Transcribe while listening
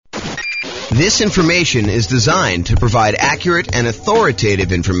This information is designed to provide accurate and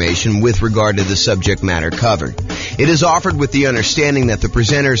authoritative information with regard to the subject matter covered. It is offered with the understanding that the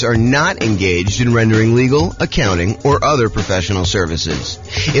presenters are not engaged in rendering legal, accounting, or other professional services.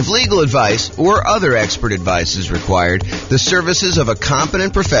 If legal advice or other expert advice is required, the services of a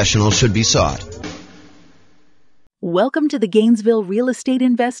competent professional should be sought. Welcome to the Gainesville Real Estate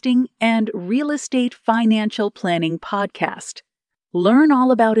Investing and Real Estate Financial Planning Podcast. Learn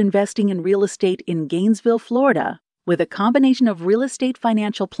all about investing in real estate in Gainesville, Florida, with a combination of real estate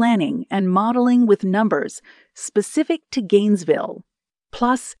financial planning and modeling with numbers specific to Gainesville,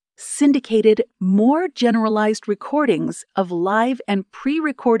 plus syndicated, more generalized recordings of live and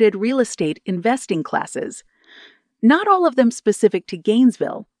pre-recorded real estate investing classes, not all of them specific to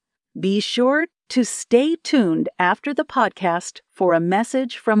Gainesville. Be sure to stay tuned after the podcast for a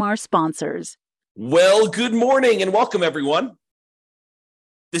message from our sponsors. Well, good morning and welcome, everyone.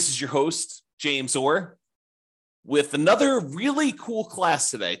 This is your host, James Orr, with another really cool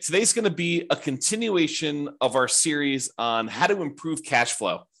class today. Today's going to be a continuation of our series on how to improve cash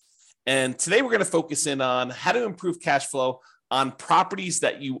flow. And today we're going to focus in on how to improve cash flow on properties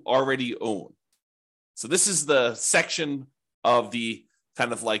that you already own. So this is the section of the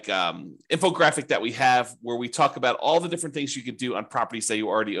kind of like infographic that we have where we talk about all the different things you could do on properties that you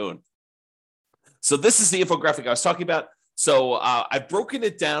already own. So this is the infographic I was talking about. So I've broken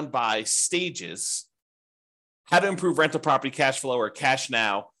it down by stages, how to improve rental property cash flow or cash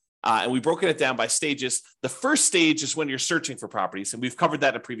now. And we've broken it down by stages. The first stage is when you're searching for properties. And we've covered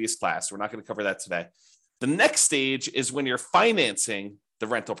that in a previous class. We're not going to cover that today. The next stage is when you're financing the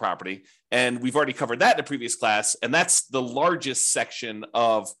rental property. And we've already covered that in a previous class. And that's the largest section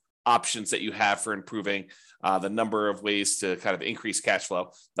of options that you have for improving the number of ways to kind of increase cash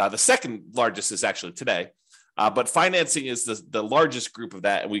flow. The second largest is actually today. But financing is the largest group of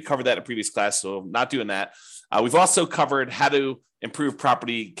that, and we covered that in a previous class, so I'm not doing that. We've also covered how to improve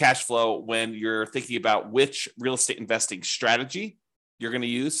property cash flow when you're thinking about which real estate investing strategy you're going to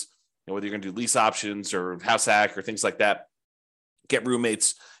use, whether you're going to do lease options or house hack or things like that, get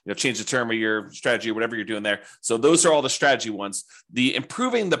roommates, change the term of your strategy or whatever you're doing there. So those are all the strategy ones. The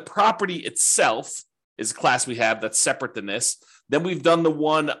improving the property itself is a class we have that's separate than this. Then we've done the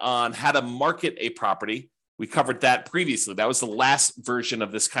one on how to market a property. We covered that previously. That was the last version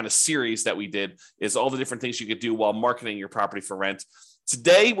of this kind of series that we did, is all the different things you could do while marketing your property for rent.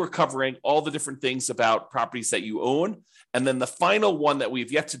 Today, we're covering all the different things about properties that you own. And then the final one that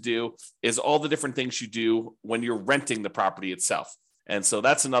we've yet to do is all the different things you do when you're renting the property itself. And so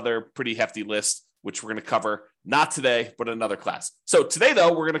that's another pretty hefty list, which we're going to cover not today, but another class. So today, though,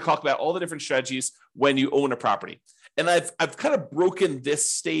 we're going to talk about all the different strategies when you own a property. And I've kind of broken this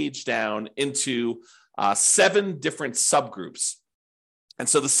stage down into 7 different subgroups. And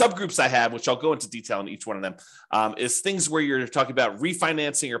so the subgroups I have, which I'll go into detail in each one of them, is things where you're talking about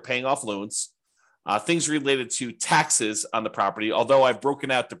refinancing or paying off loans, things related to taxes on the property, although I've broken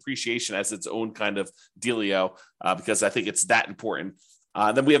out depreciation as its own kind of dealio because I think it's that important.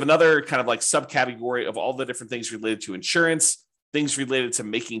 Then we have another kind of like subcategory of all the different things related to insurance, things related to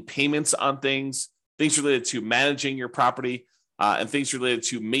making payments on things related to managing your property, and things related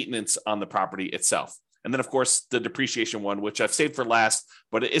to maintenance on the property itself. And then, of course, the depreciation one, which I've saved for last,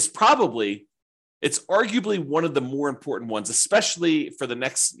 but it's arguably one of the more important ones, especially for the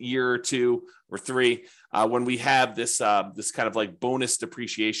next year or 2 or 3, when we have this kind of like bonus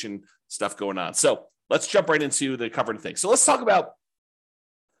depreciation stuff going on. So let's jump right into the covered things. So let's talk about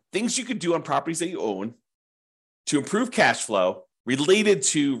things you could do on properties that you own to improve cash flow related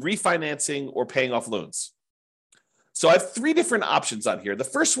to refinancing or paying off loans. So I have 3 different options on here. The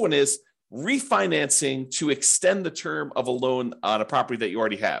first one is refinancing to extend the term of a loan on a property that you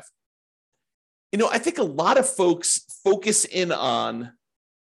already have. I think a lot of folks focus in on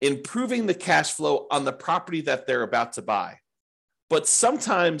improving the cash flow on the property that they're about to buy. But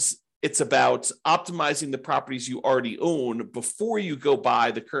sometimes it's about optimizing the properties you already own before you go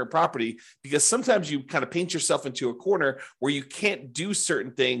buy the current property, because sometimes you kind of paint yourself into a corner where you can't do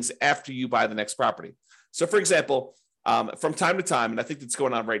certain things after you buy the next property. So, for example, from time to time, and I think that's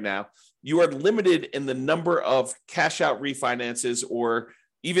going on right now, you are limited in the number of cash out refinances or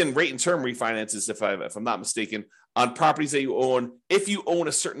even rate and term refinances, if I'm not mistaken, on properties that you own, if you own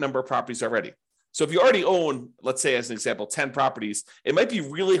a certain number of properties already. So if you already own, let's say as an example, 10 properties, it might be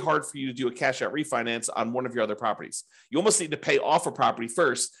really hard for you to do a cash out refinance on one of your other properties. You almost need to pay off a property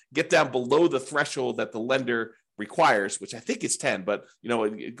first, get down below the threshold that the lender requires, which I think is 10, but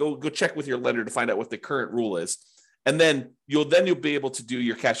go check with your lender to find out what the current rule is. And then you'll be able to do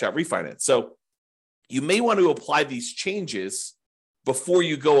your cash out refinance. So you may want to apply these changes before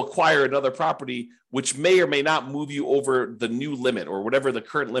you go acquire another property, which may or may not move you over the new limit or whatever the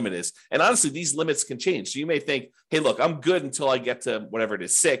current limit is. And honestly, these limits can change. So you may think, hey, look, I'm good until I get to whatever it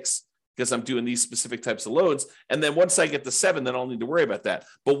is, 6, because I'm doing these specific types of loans. And then once I get to 7, then I'll need to worry about that.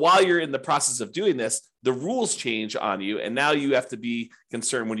 But while you're in the process of doing this, the rules change on you. And now you have to be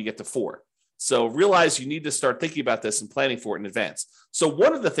concerned when you get to 4. So realize you need to start thinking about this and planning for it in advance. So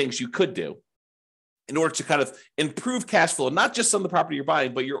one of the things you could do in order to kind of improve cash flow, not just on the property you're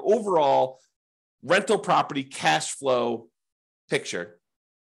buying, but your overall rental property cash flow picture,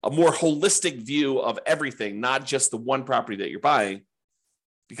 a more holistic view of everything, not just the one property that you're buying,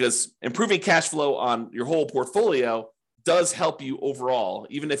 because improving cash flow on your whole portfolio does help you overall,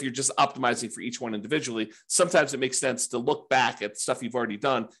 even if you're just optimizing for each one individually. Sometimes it makes sense to look back at stuff you've already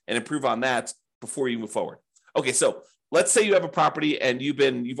done and improve on that before you move forward. Okay, so let's say you have a property and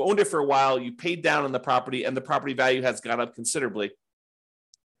you've owned it for a while, you paid down on the property and the property value has gone up considerably.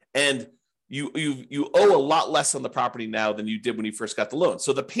 And you owe a lot less on the property now than you did when you first got the loan.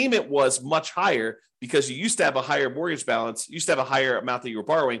 So the payment was much higher because you used to have a higher mortgage balance, you used to have a higher amount that you were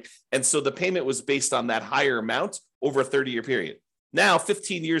borrowing. And so the payment was based on that higher amount over a 30-year period. Now,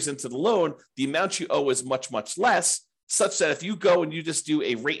 15 years into the loan, the amount you owe is much, much less, such that if you go and you just do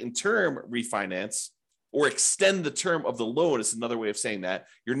a rate and term refinance or extend the term of the loan, is another way of saying that,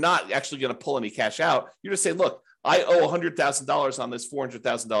 you're not actually going to pull any cash out. You're just saying, look, I owe $100,000 on this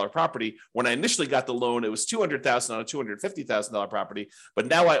 $400,000 property. When I initially got the loan, it was $200,000 on a $250,000 property, but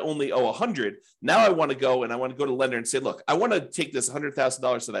now I only owe $100,000. Now I want to go to the lender and say, look, I want to take this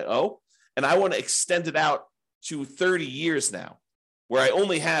 $100,000 that I owe, and I want to extend it out to 30 years now, where I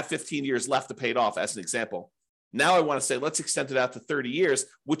only have 15 years left to pay it off, as an example. Now I want to say, let's extend it out to 30 years,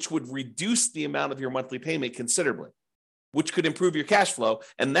 which would reduce the amount of your monthly payment considerably, which could improve your cash flow.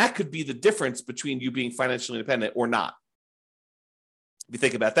 And that could be the difference between you being financially independent or not. If you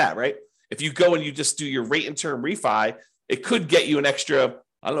think about that, right? If you go and you just do your rate and term refi, it could get you an extra,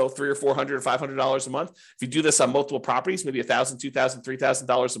 I don't know, $300 or $400 or $500 a month. If you do this on multiple properties, maybe $1,000, $2,000,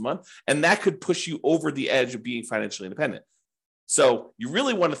 $3,000 a month, and that could push you over the edge of being financially independent. So you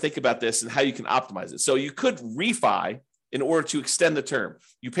really want to think about this and how you can optimize it. So you could refi in order to extend the term.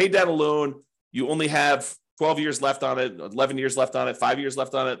 You paid down a loan, you only have 12 years left on it, 11 years left on it, 5 years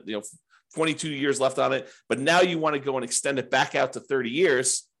left on it, 22 years left on it. But now you want to go and extend it back out to 30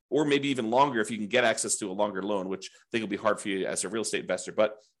 years, or maybe even longer if you can get access to a longer loan, which I think will be hard for you as a real estate investor,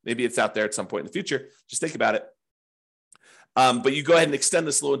 but maybe it's out there at some point in the future. Just think about it. But you go ahead and extend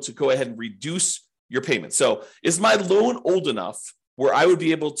this loan to go ahead and reduce your payment. So is my loan old enough where I would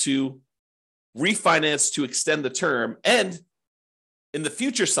be able to refinance to extend the term? And in the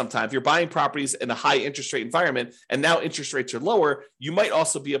future, sometime, if you're buying properties in a high interest rate environment and now interest rates are lower, you might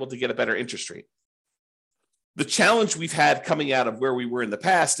also be able to get a better interest rate. The challenge we've had coming out of where we were in the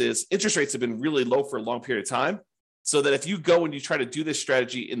past is interest rates have been really low for a long period of time. So that if you go and you try to do this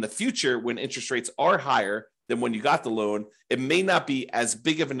strategy in the future when interest rates are higher than when you got the loan, it may not be as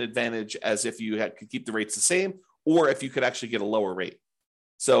big of an advantage as if you could keep the rates the same, or if you could actually get a lower rate.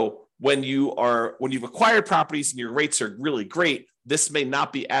 So when you've acquired properties and your rates are really great, this may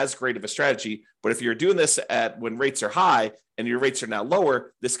not be as great of a strategy. But if you're doing this when rates are high and your rates are now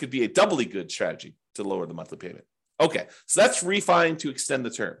lower, this could be a doubly good strategy to lower the monthly payment. Okay, so that's refining to extend the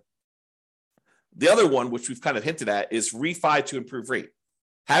term. The other one, which we've kind of hinted at, is refi to improve rate.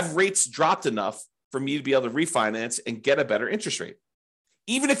 Have rates dropped enough for me to be able to refinance and get a better interest rate?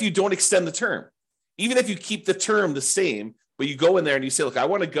 Even if you don't extend the term, even if you keep the term the same, but you go in there and you say, look, I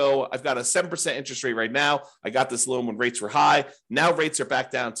want to go, I've got a 7% interest rate right now. I got this loan when rates were high. Now rates are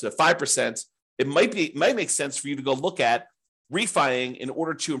back down to 5%. It might make sense for you to go look at refining in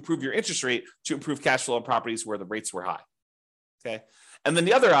order to improve your interest rate, to improve cash flow on properties where the rates were high. Okay. And then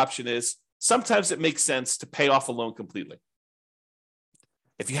the other option is sometimes it makes sense to pay off a loan completely.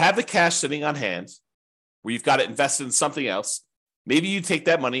 If you have the cash sitting on hand where you've got it invested in something else, maybe you take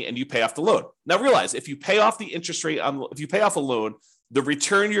that money and you pay off the loan. Now realize if you pay off the interest rate if you pay off a loan, the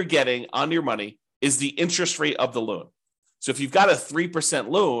return you're getting on your money is the interest rate of the loan. So if you've got a 3%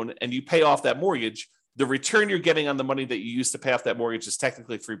 loan and you pay off that mortgage, the return you're getting on the money that you use to pay off that mortgage is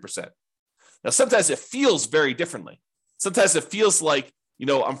technically 3%. Now, sometimes it feels very differently. Sometimes it feels like,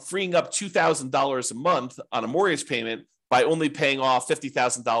 I'm freeing up $2,000 a month on a mortgage payment by only paying off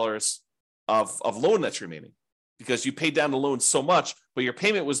 $50,000 of loan that's remaining, because you paid down the loan so much, but your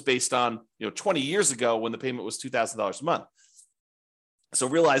payment was based on 20 years ago when the payment was $2,000 a month. So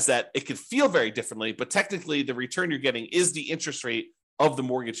realize that it could feel very differently, but technically the return you're getting is the interest rate of the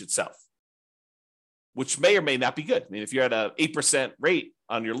mortgage itself, which may or may not be good. I mean, if you're at an 8% rate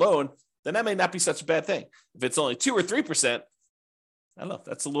on your loan, then that may not be such a bad thing. If it's only 2 or 3%, I don't know.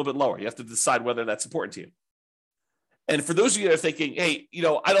 That's a little bit lower. You have to decide whether that's important to you. And for those of you that are thinking, hey,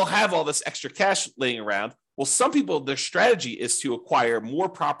 I don't have all this extra cash laying around. Well, some people, their strategy is to acquire more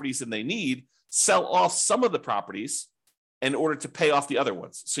properties than they need, sell off some of the properties in order to pay off the other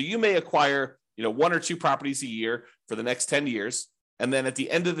ones. So you may acquire, 1 or 2 properties a year for the next 10 years. And then at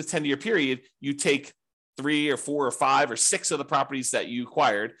the end of the 10-year period, you take 3 or 4 or 5 or 6 of the properties that you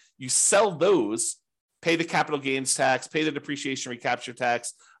acquired, you sell those, pay the capital gains tax, pay the depreciation recapture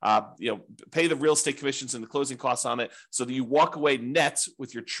tax, pay the real estate commissions and the closing costs on it, so that you walk away net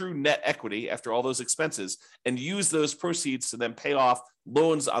with your true net equity after all those expenses, and use those proceeds to then pay off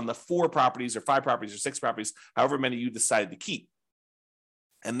loans on the 4 properties or 5 properties or 6 properties, however many you decided to keep.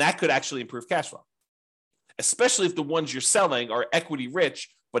 And that could actually improve cash flow, especially if the ones you're selling are equity rich,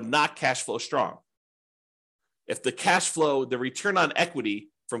 but not cash flow strong. If the cash flow, the return on equity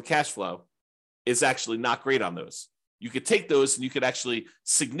from cash flow is actually not great on those, you could take those and you could actually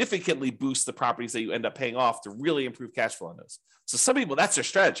significantly boost the properties that you end up paying off to really improve cash flow on those. So some people, that's their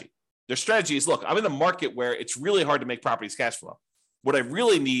strategy. Their strategy is, look, I'm in a market where it's really hard to make properties cash flow. What I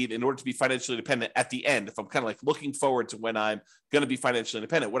really need in order to be financially independent at the end, if I'm kind of like looking forward to when I'm going to be financially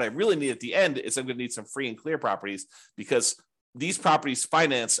independent, what I really need at the end is I'm going to need some free and clear properties, because these properties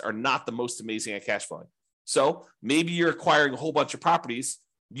financed are not the most amazing at cash flowing. So maybe you're acquiring a whole bunch of properties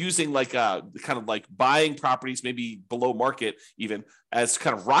using like kind of like buying properties, maybe below market even, as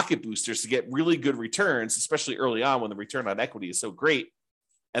kind of rocket boosters to get really good returns, especially early on when the return on equity is so great,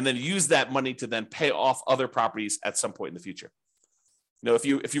 and then use that money to then pay off other properties at some point in the future. If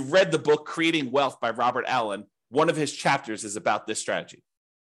you read the book Creating Wealth by Robert Allen, one of his chapters is about this strategy.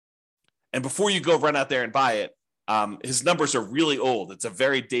 And before you go run out there and buy it, his numbers are really old. It's a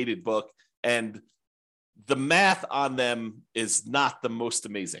very dated book, and the math on them is not the most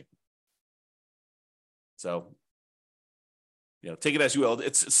amazing. So, take it as you will.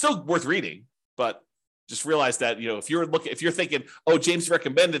 It's still worth reading, but just realize that, if you're thinking, oh, James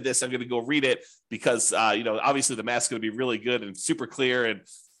recommended this, I'm going to go read it because, obviously the math's going to be really good and super clear,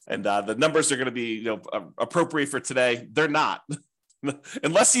 and the numbers are going to be, appropriate for today. They're not.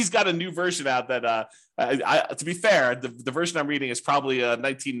 Unless he's got a new version out that, to be fair, the version I'm reading is probably a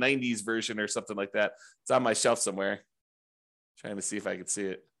 1990s version or something like that. It's on my shelf somewhere. Trying to see if I can see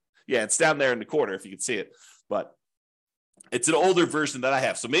it. Yeah, it's down there in the corner if you can see it. But it's an older version that I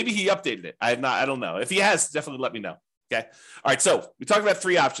have. So maybe he updated it. I don't know. If he has, definitely let me know. Okay. All right. So we talked about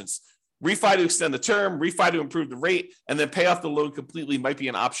 3 options. Refi to extend the term, refi to improve the rate, and then pay off the loan completely might be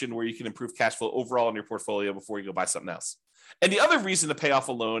an option where you can improve cash flow overall in your portfolio before you go buy something else. And the other reason to pay off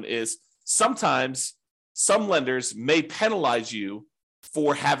a loan is sometimes some lenders may penalize you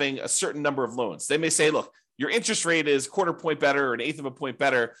for having a certain number of loans. They may say, look, your interest rate is 1/4 point better or 1/8 of a point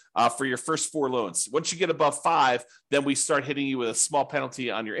better for your first 4 loans. Once you get above 5, then we start hitting you with a small penalty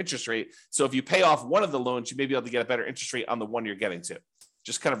on your interest rate. So if you pay off one of the loans, you may be able to get a better interest rate on the one you're getting to.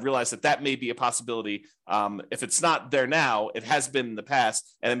 Just kind of realize that may be a possibility. If it's not there now, it has been in the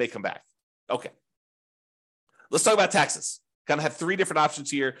past, and it may come back. Okay. Let's talk about taxes. Kind of have 3 different options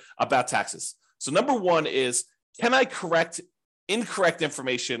here about taxes. So number 1 is, can I correct incorrect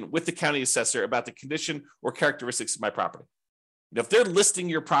information with the county assessor about the condition or characteristics of my property? If they're listing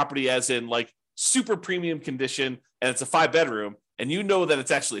your property as in like super premium condition and it's a 5-bedroom, and you know that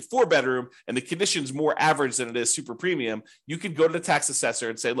it's actually a 4-bedroom and the condition's more average than it is super premium, you could go to the tax assessor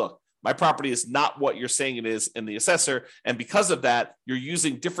and say, look, my property is not what you're saying it is in the assessor. And because of that, you're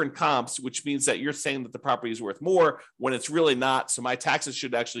using different comps, which means that you're saying that the property is worth more when it's really not. So my taxes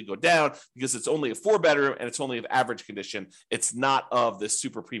should actually go down because it's only a 4-bedroom and it's only of average condition. It's not of this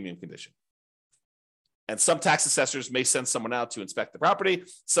super premium condition. And some tax assessors may send someone out to inspect the property.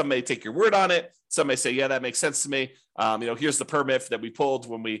 Some may take your word on it. Some may say, yeah, that makes sense to me. Here's the permit that we pulled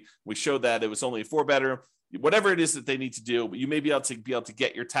when we showed that it was only a 4-bedroom. Whatever it is that they need to do, but you may be able to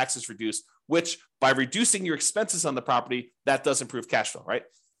get your taxes reduced, which by reducing your expenses on the property, that does improve cash flow, right?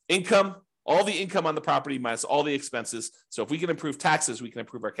 Income, all the income on the property minus all the expenses. So if we can improve taxes, we can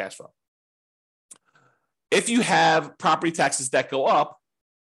improve our cash flow. If you have property taxes that go up,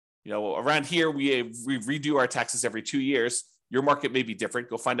 around here, we redo our taxes every 2 years. Your market may be different.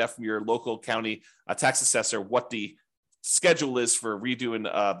 Go find out from your local county tax assessor what the schedule is for redoing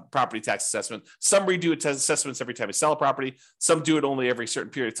property tax assessment. Some redo assessments every time you sell a property. Some do it only every certain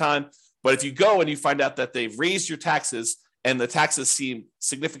period of time. But if you go and you find out that they've raised your taxes and the taxes seem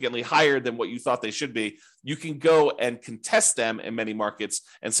significantly higher than what you thought they should be, you can go and contest them in many markets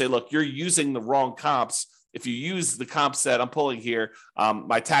and say, look, you're using the wrong comps. If you use the comps that I'm pulling here,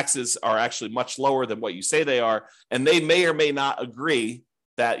 my taxes are actually much lower than what you say they are. And they may or may not agree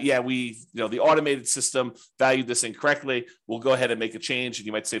that, yeah, the automated system valued this incorrectly. We'll go ahead and make a change and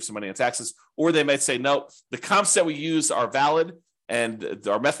you might save some money on taxes. Or they might say, no, the comps that we use are valid and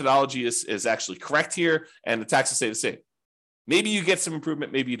our methodology is actually correct here and the taxes stay the same. Maybe you get some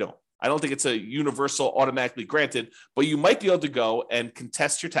improvement, maybe you don't. I don't think it's a universal automatically granted, but you might be able to go and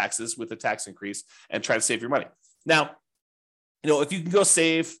contest your taxes with a tax increase and try to save your money. Now, if you can go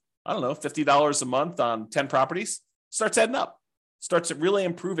save, I don't know, $50 a month on 10 properties, starts adding up. Starts really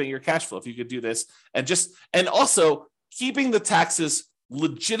improving your cash flow if you could do this. And also keeping the taxes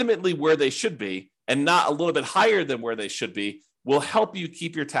legitimately where they should be and not a little bit higher than where they should be will help you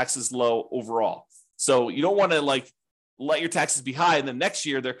keep your taxes low overall. So you don't want to let your taxes be high and then next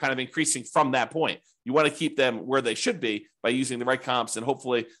year they're kind of increasing from that point. You want to keep them where they should be by using the right comps, and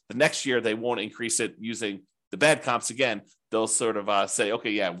hopefully the next year they won't increase it using the bad comps again. They'll sort of say,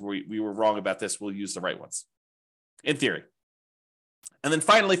 okay, yeah, we were wrong about this. We'll use the right ones, in theory. And then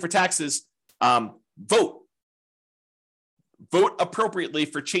finally, for taxes, vote. Vote appropriately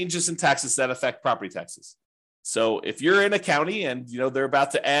for changes in taxes that affect property taxes. So if you're in a county and they're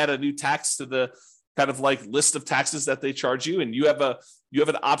about to add a new tax to the kind of list of taxes that they charge you, and you have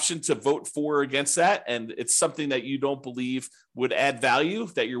an option to vote for or against that, and it's something that you don't believe would add value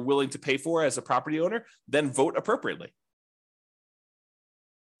that you're willing to pay for as a property owner, then vote appropriately.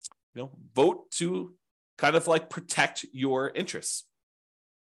 Vote to kind of protect your interests.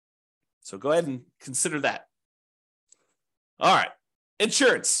 So go ahead and consider that. All right,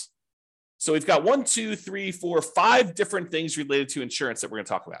 insurance. So we've got 5 different things related to insurance that we're going to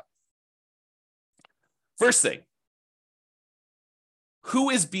talk about. First thing, who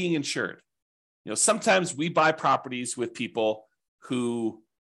is being insured? Sometimes we buy properties with people who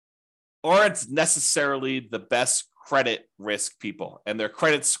aren't necessarily the best credit risk people, and their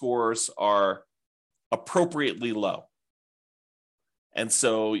credit scores are appropriately low. And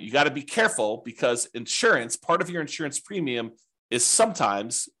so you got to be careful because insurance, part of your insurance premium is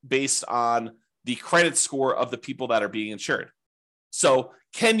sometimes based on the credit score of the people that are being insured. So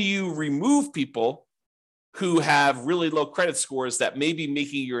can you remove people who have really low credit scores that may be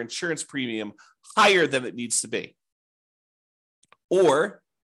making your insurance premium higher than it needs to be? Or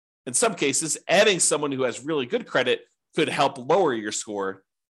in some cases, adding someone who has really good credit could help lower your score,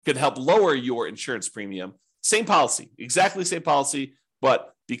 could help lower your insurance premium. Same policy, exactly same policy,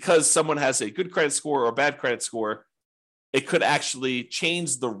 but because someone has a good credit score or a bad credit score, it could actually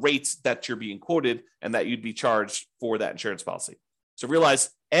change the rates that you're being quoted and that you'd be charged for that insurance policy. So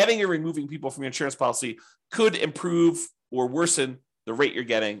realize adding or removing people from your insurance policy could improve or worsen the rate you're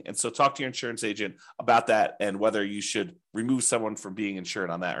getting. And so talk to your insurance agent about that and whether you should remove someone from being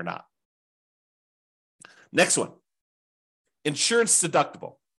insured on that or not. Next one, insurance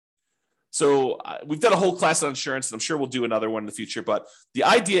deductible. So we've done a whole class on insurance, and I'm sure we'll do another one in the future. But the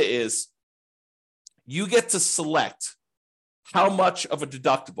idea is you get to select how much of a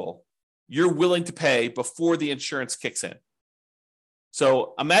deductible you're willing to pay before the insurance kicks in.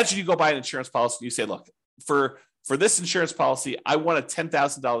 So imagine you go buy an insurance policy and you say, look, for this insurance policy, I want a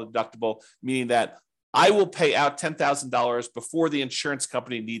 $10,000 deductible, meaning that I will pay out $10,000 before the insurance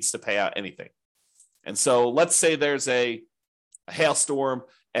company needs to pay out anything. And so let's say there's a hailstorm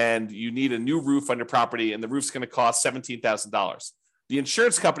and you need a new roof on your property and the roof's going to cost $17,000. The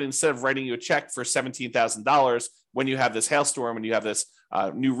insurance company, instead of writing you a check for $17,000 when you have this hailstorm and you have this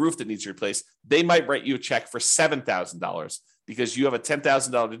new roof that needs replaced, they might write you a check for $7,000 because you have a $10,000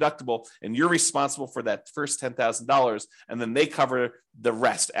 deductible and you're responsible for that first $10,000, and then they cover the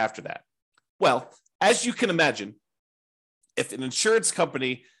rest after that. Well, as you can imagine, if an insurance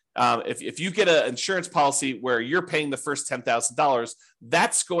company if you get an insurance policy where you're paying the first $10,000,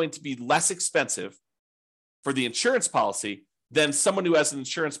 that's going to be less expensive for the insurance policy than someone who has an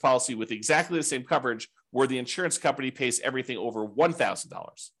insurance policy with exactly the same coverage where the insurance company pays everything over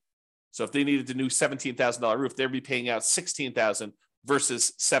 $1,000. So if they needed the new $17,000 roof, they'd be paying out $16,000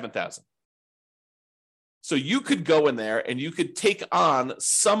 versus $7,000. So you could go in there and you could take on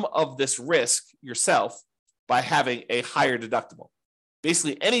some of this risk yourself by having a higher deductible.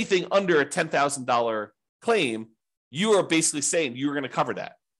 Basically, anything under a $10,000 claim, you are basically saying you're going to cover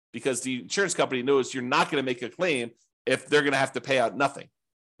that because the insurance company knows you're not going to make a claim if they're going to have to pay out nothing.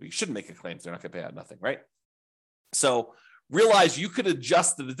 Well, you shouldn't make a claim if they're not going to pay out nothing, right? So realize you could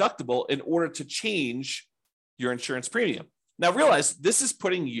adjust the deductible in order to change your insurance premium. Now realize this is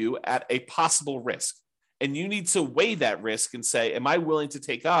putting you at a possible risk, and you need to weigh that risk and say, am I willing to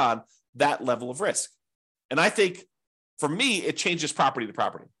take on that level of risk? And I think for me, it changes property to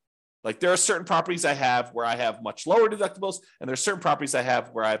property. Like there are certain properties I have where I have much lower deductibles, and there are certain properties I have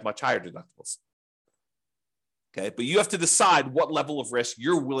where I have much higher deductibles. Okay, but you have to decide what level of risk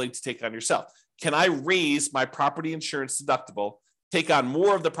you're willing to take on yourself. Can I raise my property insurance deductible, take on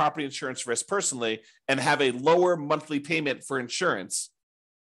more of the property insurance risk personally, and have a lower monthly payment for insurance,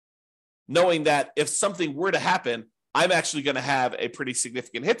 knowing that if something were to happen, I'm actually going to have a pretty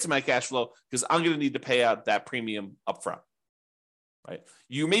significant hit to my cash flow because I'm going to need to pay out that premium upfront, right?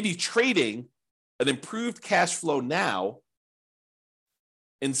 You may be trading an improved cash flow now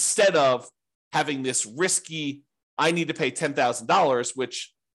instead of having this risky, I need to pay $10,000,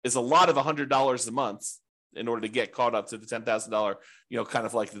 which is a lot of $100 a month in order to get caught up to the $10,000, kind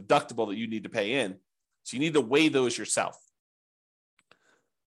of like deductible that you need to pay in. So you need to weigh those yourself.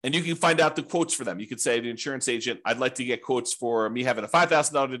 And you can find out the quotes for them. You could say to the insurance agent, I'd like to get quotes for me having a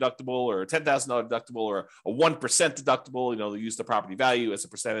 $5,000 deductible or a $10,000 deductible or a 1% deductible. They use the property value as a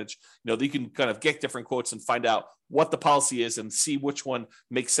percentage. You can kind of get different quotes and find out what the policy is and see which one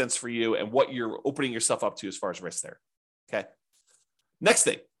makes sense for you and what you're opening yourself up to as far as risk there. Okay. Next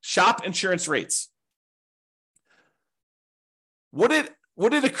thing, shop insurance rates. Would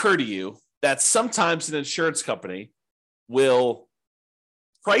it occur to you that sometimes an insurance company will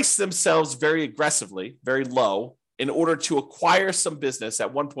price themselves very aggressively, very low, in order to acquire some business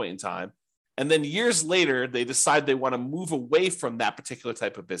at one point in time, and then years later, they decide they want to move away from that particular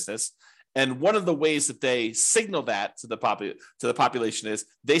type of business? And one of the ways that they signal that to the population is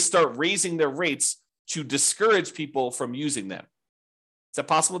they start raising their rates to discourage people from using them. Is that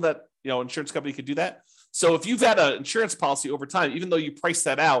possible that insurance company could do that? So if you've had an insurance policy over time, even though you priced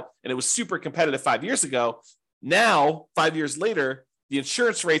that out and it was super competitive 5 years ago, now 5 years later, the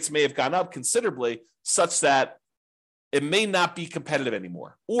insurance rates may have gone up considerably such that it may not be competitive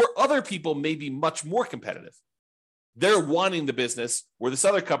anymore. Or other people may be much more competitive. They're wanting the business where this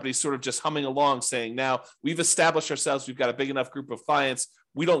other company is sort of just humming along saying, now we've established ourselves, we've got a big enough group of clients,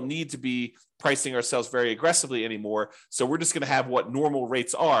 we don't need to be pricing ourselves very aggressively anymore. So we're just going to have what normal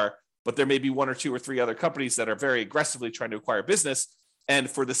rates are, but there may be one or two or three other companies that are very aggressively trying to acquire business. And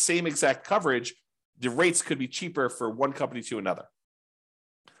for the same exact coverage, the rates could be cheaper for one company to another.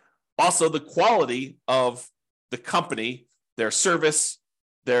 Also, the quality of the company, their service,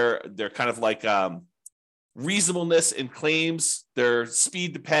 their kind of like reasonableness in claims, their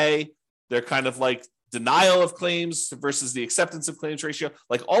speed to pay, their kind of like denial of claims versus the acceptance of claims ratio,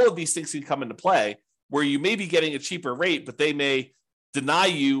 like all of these things can come into play where you may be getting a cheaper rate, but they may deny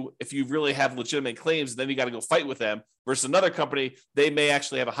you if you really have legitimate claims, and then you got to go fight with them, versus another company, they may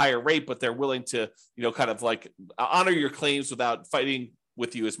actually have a higher rate, but they're willing to, kind of like honor your claims without fighting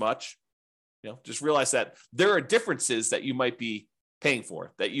with you as much. Just realize that there are differences that you might be paying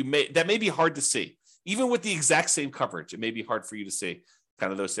for that may be hard to see. Even with the exact same coverage, it may be hard for you to see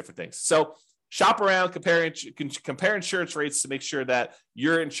kind of those different things. So shop around, compare insurance rates to make sure that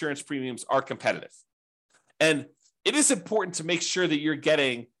your insurance premiums are competitive. And it is important to make sure that you're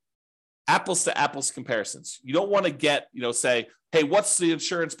getting apples to apples comparisons. You don't want to get, say, hey, what's the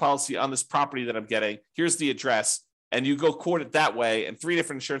insurance policy on this property that I'm getting? Here's the address. And you go quote it that way, and three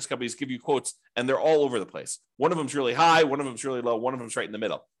different insurance companies give you quotes, and they're all over the place. One of them's really high, one of them's really low, one of them's right in the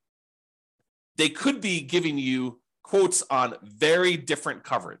middle. They could be giving you quotes on very different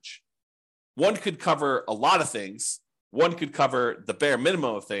coverage. One could cover a lot of things. One could cover the bare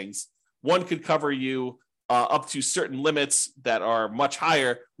minimum of things. One could cover you up to certain limits that are much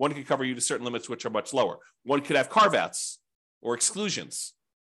higher. One could cover you to certain limits which are much lower. One could have carve-outs or exclusions.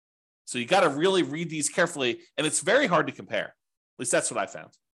 So you got to really read these carefully, and it's very hard to compare. At least that's what I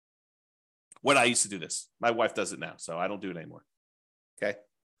found when I used to do this. My wife does it now, so I don't do it anymore. Okay.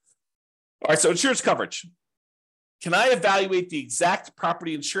 All right, so insurance coverage. Can I evaluate the exact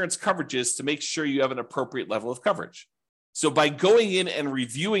property insurance coverages to make sure you have an appropriate level of coverage? So by going in and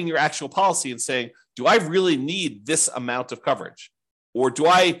reviewing your actual policy and saying, do I really need this amount of coverage? Or do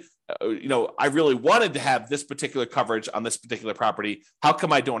I really wanted to have this particular coverage on this particular property. How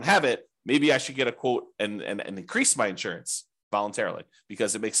come I don't have it? Maybe I should get a quote and increase my insurance voluntarily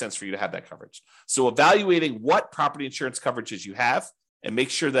because it makes sense for you to have that coverage. So evaluating what property insurance coverages you have and make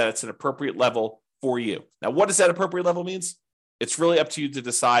sure that it's an appropriate level for you. Now, what does that appropriate level means? It's really up to you to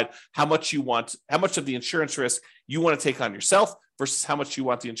decide how much of the insurance risk you want to take on yourself versus how much you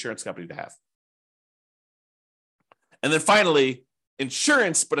want the insurance company to have. And then finally,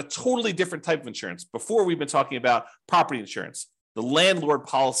 insurance, but a totally different type of insurance. Before, we've been talking about property insurance, the landlord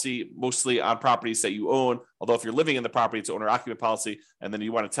policy, mostly on properties that you own. Although if you're living in the property, it's owner-occupant policy, and then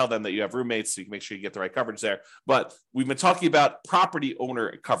you want to tell them that you have roommates so you can make sure you get the right coverage there. But we've been talking about property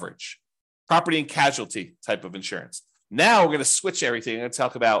owner coverage, property and casualty type of insurance. Now we're going to switch everything. I'm going to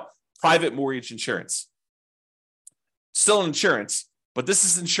talk about private mortgage insurance. Still insurance, but this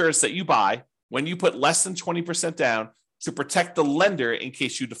is insurance that you buy when you put less than 20% down to protect the lender in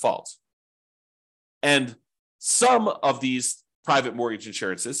case you default. And some of these private mortgage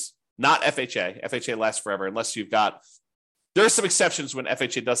insurances, not FHA. FHA lasts forever unless you've got, there are some exceptions when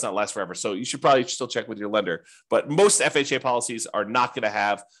FHA does not last forever. So you should probably still check with your lender. But most FHA policies are not going to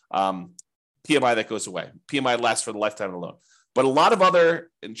have PMI that goes away. PMI lasts for the lifetime of the loan. But a lot of other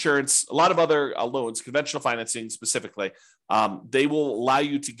insurance, a lot of other loans, conventional financing specifically, they will allow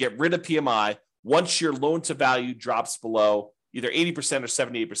you to get rid of PMI once your loan to value drops below either 80% or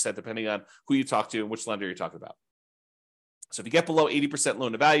 78%, depending on who you talk to and which lender you're talking about. So if you get below 80%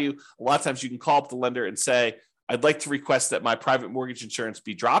 loan to value, a lot of times you can call up the lender and say, I'd like to request that my private mortgage insurance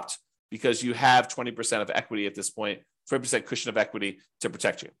be dropped because you have 20% of equity at this point, 20% cushion of equity to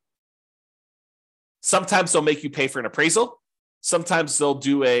protect you. Sometimes they'll make you pay for an appraisal. Sometimes they'll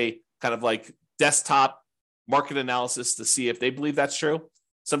do a kind of like desktop market analysis to see if they believe that's true.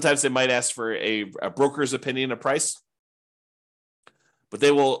 Sometimes they might ask for a broker's opinion of price. But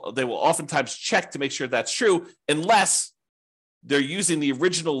they will oftentimes check to make sure that's true, unless they're using the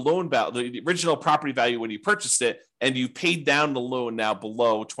original loan value, the original property value when you purchased it, and you paid down the loan now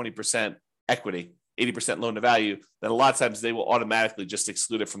below 20% equity, 80% loan to value. Then a lot of times they will automatically just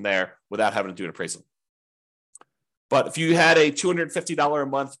exclude it from there without having to do an appraisal. But if you had a $250 a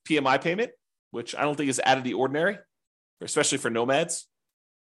month PMI payment, which I don't think is out of the ordinary, especially for nomads,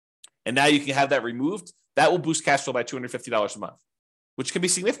 and now you can have that removed, that will boost cash flow by $250 a month, which can be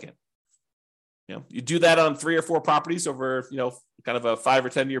significant. You do that on 3 or 4 properties over, kind of a 5 or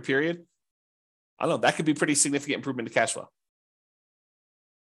 10 year period. I don't know, that could be pretty significant improvement to cash flow.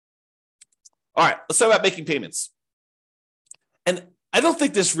 All right, let's talk about making payments. And I don't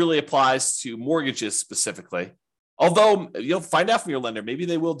think this really applies to mortgages specifically, although you'll find out from your lender, maybe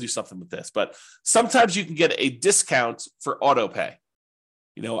they will do something with this, but sometimes you can get a discount for auto pay.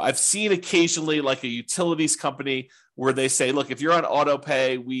 I've seen occasionally like a utilities company where they say, look, if you're on auto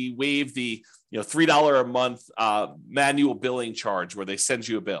pay, we waive the $3 a month manual billing charge where they send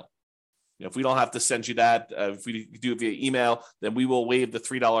you a bill. If we don't have to send you that, if we do it via email, then we will waive the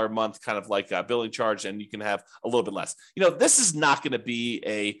 $3 a month kind of like billing charge, and you can have a little bit less. This is not going to be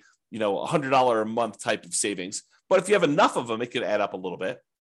a $100 a month type of savings, but if you have enough of them, it could add up a little bit.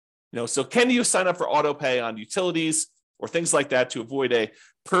 So can you sign up for auto pay on utilities or things like that to avoid a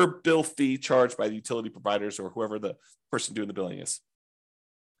per bill fee charged by the utility providers or whoever the person doing the billing is?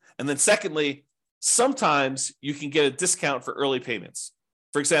 And then secondly, sometimes you can get a discount for early payments.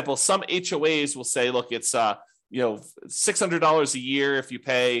 For example, some HOAs will say, look, it's $600 a year if you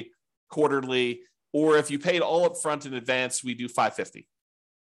pay quarterly, or if you paid all up front in advance, we do $550.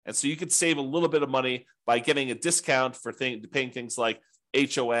 And so you could save a little bit of money by getting a discount for paying things like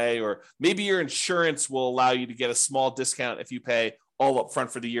HOA, or maybe your insurance will allow you to get a small discount if you pay all up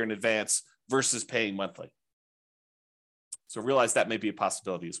front for the year in advance versus paying monthly. So realize that may be a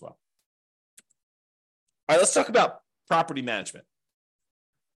possibility as well. All right, let's talk about property management.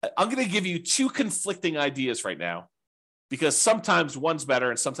 I'm going to give you 2 conflicting ideas right now because sometimes one's better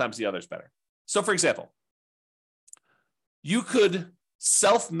and sometimes the other's better. So for example, you could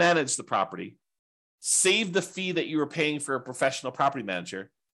self-manage the property, save the fee that you were paying for a professional property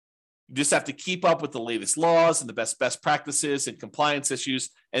manager. You just have to keep up with the latest laws and the best practices and compliance issues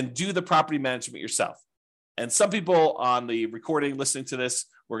and do the property management yourself. And some people on the recording listening to this,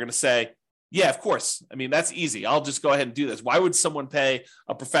 we're going to say, yeah, of course. I mean, that's easy. I'll just go ahead and do this. Why would someone pay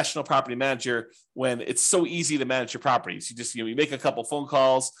a professional property manager when it's so easy to manage your properties? You just, you make a couple phone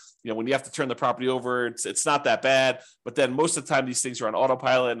calls. When you have to turn the property over, it's not that bad. But then most of the time, these things are on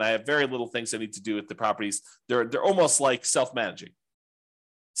autopilot, and I have very little things I need to do with the properties. They're almost like self-managing.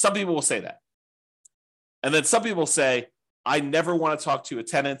 Some people will say that. And then some people will say, I never want to talk to a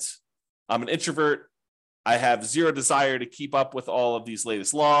tenant. I'm an introvert. I have zero desire to keep up with all of these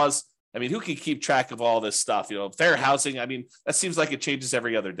latest laws. I mean, who can keep track of all this stuff? Fair housing. I mean, that seems like it changes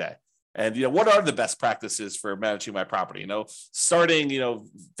every other day. And, what are the best practices for managing my property? Starting,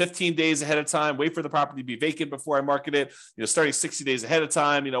 15 days ahead of time, wait for the property to be vacant before I market it, starting 60 days ahead of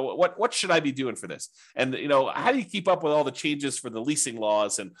time, what should I be doing for this? And, how do you keep up with all the changes for the leasing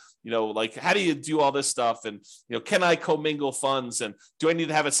laws? And, how do you do all this stuff? And, can I commingle funds? And do I need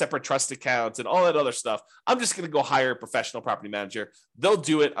to have a separate trust account and all that other stuff? I'm just going to go hire a professional property manager. They'll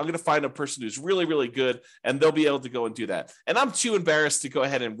do it. I'm going to find a person who's really, really good, and they'll be able to go and do that. And I'm too embarrassed to go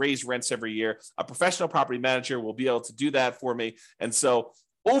ahead and raise rent every year. A professional property manager will be able to do that for me. And so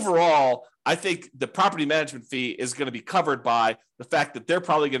overall, I think the property management fee is going to be covered by the fact that they're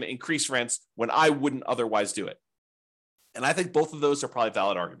probably going to increase rents when I wouldn't otherwise do it. And I think both of those are probably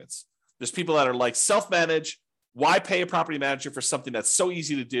valid arguments. There's people that are like self-manage, Why pay a property manager for something that's so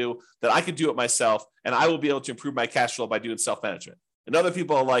easy to do that I could do it myself and I will be able to improve my cash flow by doing self-management? And other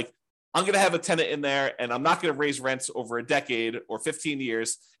people are like, I'm going to have a tenant in there and I'm not going to raise rents over a decade or 15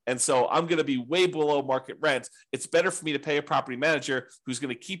 years. And so I'm going to be way below market rent. It's better for me to pay a property manager who's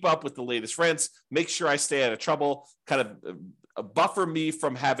going to keep up with the latest rents, make sure I stay out of trouble, kind of buffer me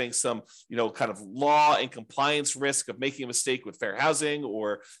from having some, kind of law and compliance risk of making a mistake with fair housing,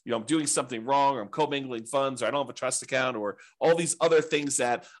 or, I'm doing something wrong, or I'm commingling funds, or I don't have a trust account, or all these other things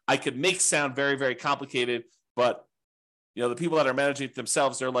that I could make sound very, very complicated. But, the people that are managing it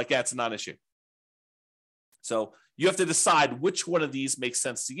themselves, they're like, yeah, it's a non-issue. So you have to decide which one of these makes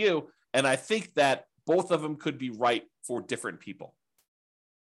sense to you. And I think that both of them could be right for different people.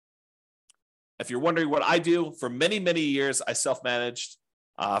 If you're wondering what I do, for many, many years, I self-managed.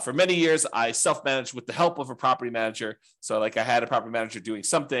 For many years, I self-managed with the help of a property manager. So I had a property manager doing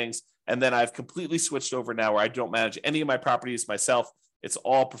some things, and then I've completely switched over now where I don't manage any of my properties myself. It's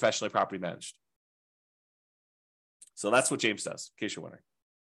all professionally property managed. So that's what James does, in case you're wondering.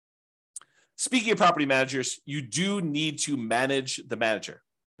 Speaking of property managers, you do need to manage the manager.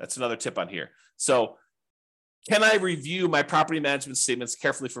 That's another tip on here. So can I review my property management statements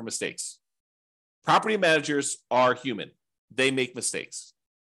carefully for mistakes? Property managers are human. They make mistakes.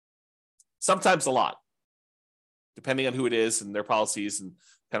 Sometimes a lot, depending on who it is and their policies and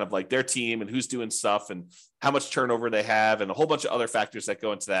kind of like their team and who's doing stuff and how much turnover they have and a whole bunch of other factors that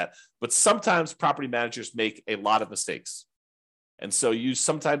go into that. But sometimes property managers make a lot of mistakes. And so you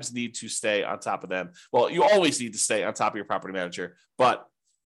sometimes need to stay on top of them. Well, you always need to stay on top of your property manager, but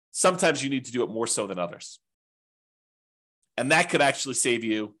sometimes you need to do it more so than others. And that could actually save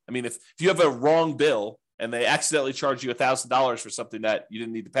you. I mean, if you have a wrong bill and they accidentally charge you $1,000 for something that you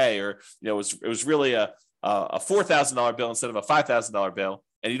didn't need to pay, or it was really a $4,000 bill instead of a $5,000 bill,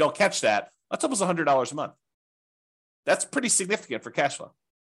 and you don't catch that, that's almost $100 a month. That's pretty significant for cash flow.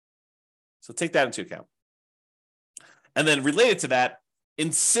 So take that into account. And then related to that,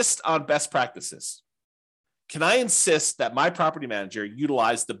 insist on best practices. Can I insist that my property manager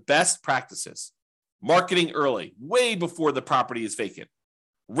utilize the best practices? Marketing early, way before the property is vacant.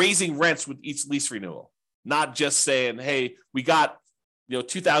 Raising rents with each lease renewal. Not just saying, hey, we got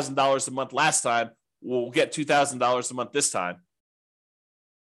 $2,000 a month last time, we'll get $2,000 a month this time.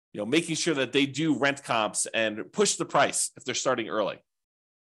 Making sure that they do rent comps and push the price if they're starting early.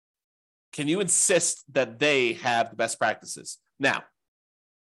 Can you insist that they have the best practices? Now,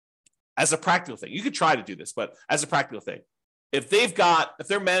 as a practical thing, you could try to do this, but as a practical thing, if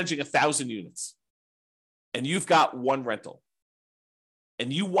they're managing 1,000 units and you've got one rental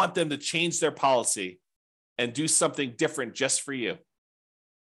and you want them to change their policy and do something different just for you,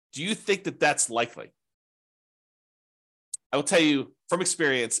 do you think that that's likely? I will tell you from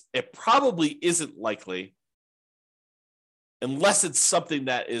experience, it probably isn't likely unless it's something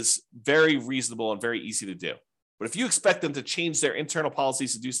that is very reasonable and very easy to do. But if you expect them to change their internal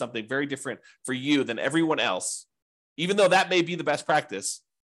policies to do something very different for you than everyone else, even though that may be the best practice,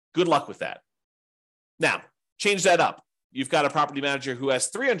 good luck with that. Now, change that up. You've got a property manager who has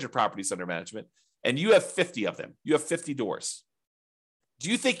 300 properties under management, and you have 50 of them. You have 50 doors.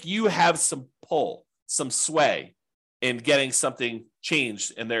 Do you think you have some pull, some sway in getting something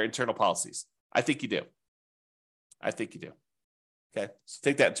changed in their internal policies? I think you do. Okay, so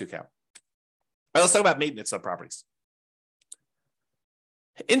take that into account. All right, let's talk about maintenance on properties.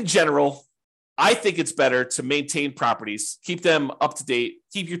 In general, I think it's better to maintain properties, keep them up to date,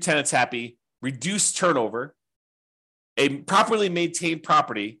 keep your tenants happy, reduce turnover. A properly maintained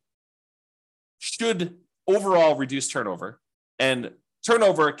property should overall reduce turnover, and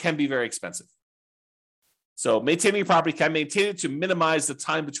turnover can be very expensive. So maintaining your property, can maintain it to minimize the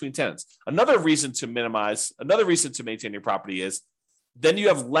time between tenants. Another reason to maintain your property is then you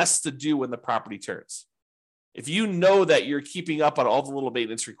have less to do when the property turns. If you know that you're keeping up on all the little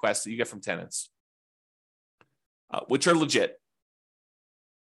maintenance requests that you get from tenants, which are legit,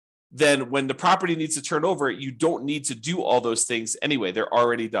 then when the property needs to turn over, you don't need to do all those things anyway. They're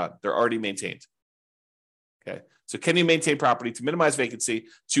already done. They're already maintained. Okay. So can you maintain property to minimize vacancy,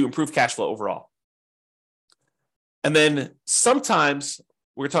 to improve cash flow overall? And then sometimes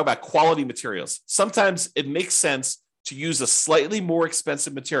we're talking about quality materials. Sometimes it makes sense to use a slightly more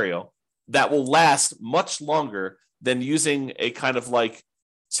expensive material that will last much longer than using a kind of like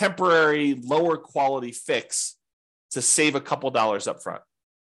temporary lower quality fix to save a couple dollars up front.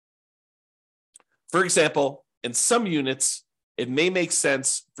 For example, in some units, it may make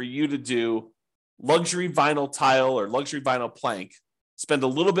sense for you to do luxury vinyl tile or luxury vinyl plank, spend a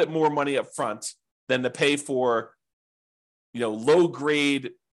little bit more money up front than to pay for low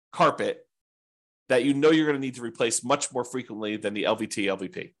grade carpet that you know you're going to need to replace much more frequently than the LVT,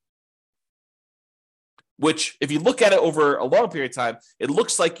 LVP. Which, if you look at it over a long period of time, it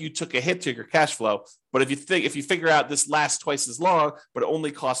looks like you took a hit to your cash flow. But if you figure out this lasts twice as long, but it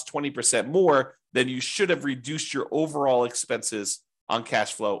only costs 20% more, then you should have reduced your overall expenses on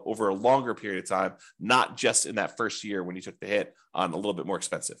cash flow over a longer period of time, not just in that first year when you took the hit on a little bit more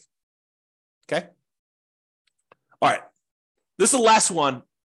expensive. Okay? All right. This is the last one.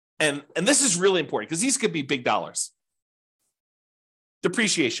 And this is really important because these could be big dollars.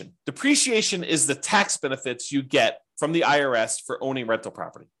 Depreciation. Depreciation is the tax benefits you get from the IRS for owning rental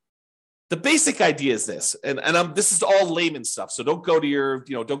property. The basic idea is this, and this is all layman stuff. So don't go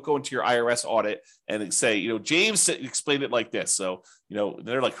to don't go into your IRS audit and say, James explained it like this. So,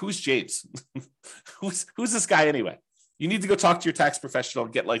 they're like, who's James? who's this guy anyway? You need to go talk to your tax professional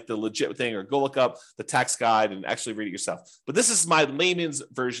and get like the legit thing, or go look up the tax guide and actually read it yourself. But this is my layman's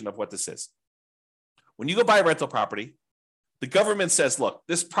version of what this is. When you go buy a rental property, the government says, look,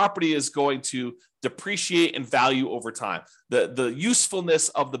 this property is going to depreciate in value over time. The usefulness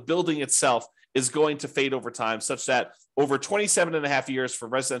of the building itself is going to fade over time, such that over 27 and a half years for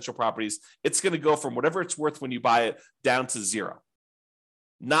residential properties, it's going to go from whatever it's worth when you buy it down to zero.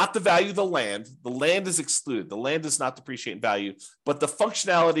 Not the value of the land. The land is excluded. The land does not depreciate in value, but the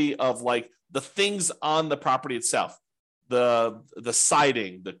functionality of like the things on the property itself, the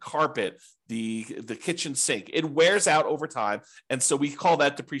siding, the carpet, the kitchen sink, it wears out over time. And so we call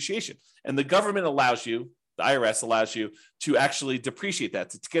that depreciation. And the government allows you, the IRS allows you to actually depreciate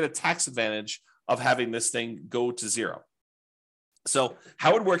that, to get a tax advantage of having this thing go to zero. So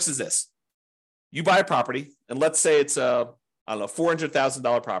how it works is this. You buy a property, and let's say it's a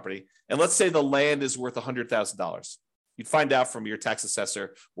 $400,000 property. And let's say the land is worth $100,000. You'd find out from your tax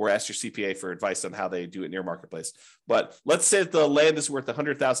assessor or ask your CPA for advice on how they do it in your marketplace. But let's say that the land is worth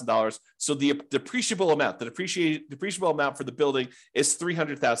 $100,000. So the depreciable amount for the building is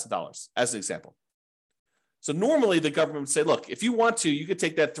 $300,000 as an example. So normally the government would say, look, if you want to, you could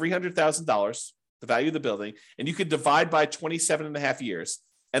take that $300,000, the value of the building, and you could divide by 27 and a half years.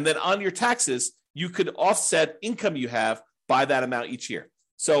 And then on your taxes, you could offset income you have by that amount each year.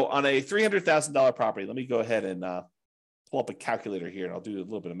 So on a $300,000 property, let me go ahead and pull up a calculator here, and I'll do a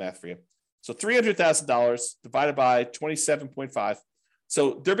little bit of math for you. So $300,000 divided by 27.5.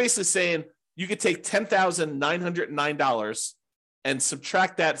 So they're basically saying you could take $10,909 and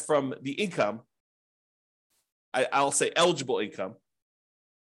subtract that from the income. I'll say eligible income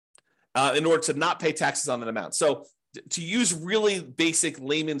in order to not pay taxes on that amount. So to use really basic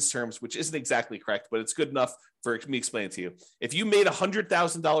layman's terms, which isn't exactly correct, but it's good enough for me to explain it to you. If you made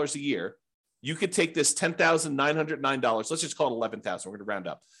 $100,000 a year, you could take this $10,909. Let's just call it $11,000. We're going to round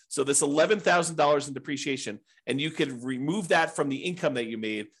up. So this $11,000 in depreciation, and you could remove that from the income that you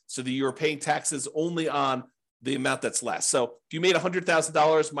made so that you're paying taxes only on the amount that's less. So if you made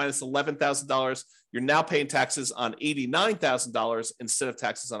 $100,000 minus $11,000, you're now paying taxes on $89,000 instead of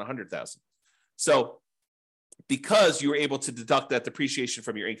taxes on $100,000. So because you were able to deduct that depreciation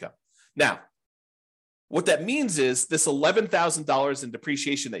from your income. Now, what that means is this $11,000 in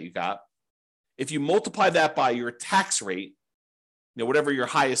depreciation that you got, if you multiply that by your tax rate, whatever your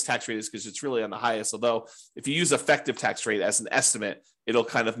highest tax rate is, because it's really on the highest, although if you use effective tax rate as an estimate, it'll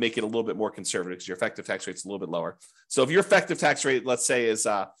kind of make it a little bit more conservative because your effective tax rate is a little bit lower. So if your effective tax rate, let's say, is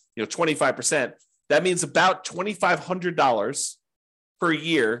 25%, that means about $2,500 per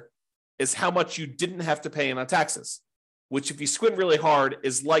year is how much you didn't have to pay in on taxes, which if you squint really hard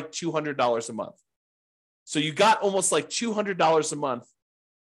is like $200 a month. So you got almost like $200 a month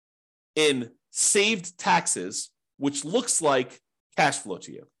in saved taxes, which looks like cash flow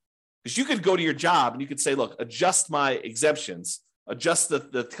to you. Because you could go to your job and you could say, look, adjust my exemptions, adjust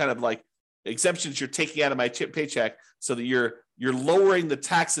the kind of like exemptions you're taking out of my paycheck so that you're lowering the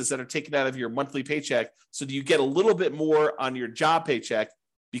taxes that are taken out of your monthly paycheck so that you get a little bit more on your job paycheck,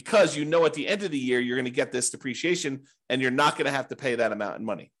 because at the end of the year, you're going to get this depreciation and you're not going to have to pay that amount in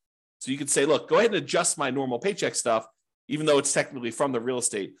money. So you could say, look, go ahead and adjust my normal paycheck stuff, even though it's technically from the real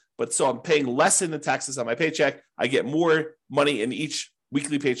estate. But so I'm paying less in the taxes on my paycheck. I get more money in each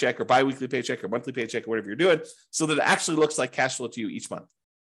weekly paycheck or biweekly paycheck or monthly paycheck or whatever you're doing, so that it actually looks like cash flow to you each month.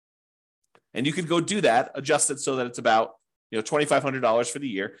 And you could go do that, adjust it so that it's about $2,500 for the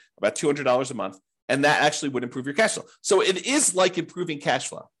year, about $200 a month. And that actually would improve your cash flow. So it is like improving cash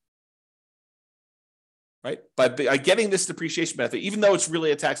flow, right? By getting this depreciation benefit, even though it's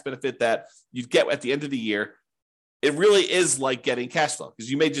really a tax benefit that you get at the end of the year, it really is like getting cash flow,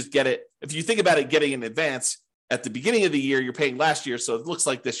 because you may just get it. If you think about it, getting in advance at the beginning of the year, you're paying last year. So it looks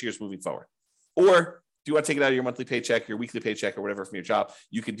like this year's moving forward. Or if you want to take it out of your monthly paycheck, your weekly paycheck, or whatever from your job,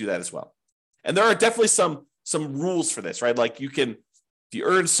 you can do that as well. And there are definitely some rules for this, right? Like if you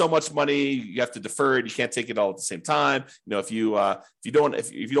earn so much money, you have to defer it. You can't take it all at the same time. If you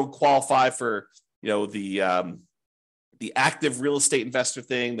don't qualify for, the active real estate investor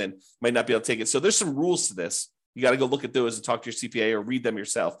thing, then you might not be able to take it. So there's some rules to this. You got to go look at those and talk to your CPA or read them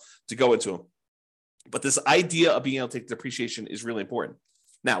yourself to go into them. But this idea of being able to take depreciation is really important.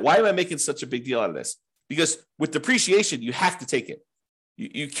 Now, why am I making such a big deal out of this? Because with depreciation, you have to take it.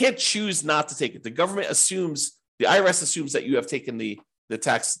 You can't choose not to take it. The IRS assumes that you have taken the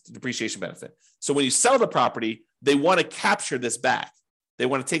tax depreciation benefit. So when you sell the property, they want to capture this back. They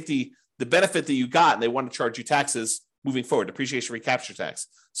want to take the benefit that you got and they want to charge you taxes moving forward, depreciation recapture tax.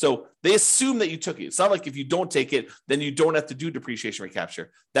 So they assume that you took it. It's not like if you don't take it, then you don't have to do depreciation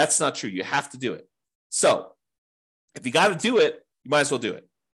recapture. That's not true. You have to do it. So if you got to do it, you might as well do it.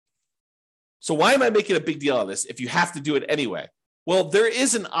 So why am I making a big deal on this if you have to do it anyway? Well, there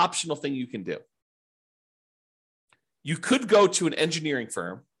is an optional thing you can do. You could go to an engineering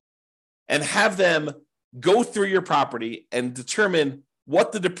firm and have them go through your property and determine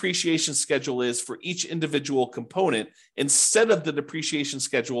what the depreciation schedule is for each individual component instead of the depreciation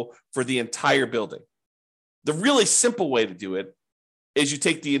schedule for the entire building. The really simple way to do it is you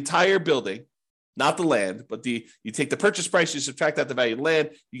take the entire building, not the land, but you take the purchase price, you subtract out the value of the land,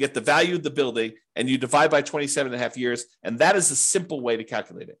 you get the value of the building, and you divide by 27 and a half years, and that is a simple way to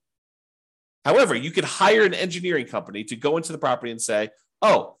calculate it. However, you could hire an engineering company to go into the property and say,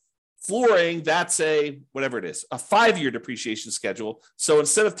 oh, flooring, that's a 5-year depreciation schedule. So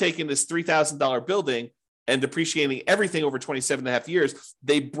instead of taking this $3,000 building and depreciating everything over 27 and a half years,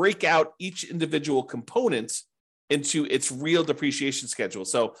 they break out each individual component into its real depreciation schedule.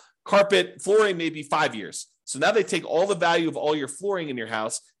 So flooring may be 5 years. So now they take all the value of all your flooring in your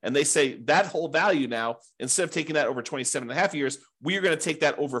house and they say that whole value now, instead of taking that over 27 and a half years, we are going to take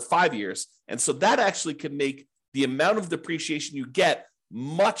that over 5 years. And so that actually can make the amount of depreciation you get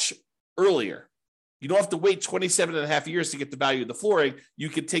much earlier. You don't have to wait 27 and a half years to get the value of the flooring. You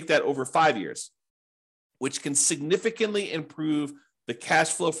can take that over 5 years, which can significantly improve the cash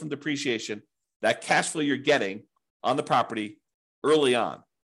flow from depreciation, that cash flow you're getting on the property early on.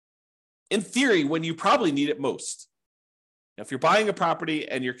 In theory, when you probably need it most. Now, if you're buying a property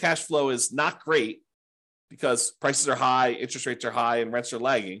and your cash flow is not great because prices are high, interest rates are high, and rents are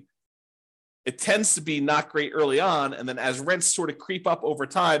lagging, it tends to be not great early on. And then as rents sort of creep up over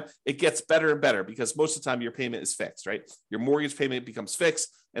time, it gets better and better because most of the time your payment is fixed, right? Your mortgage payment becomes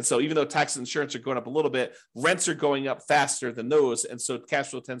fixed. And so even though tax and insurance are going up a little bit, rents are going up faster than those. And so cash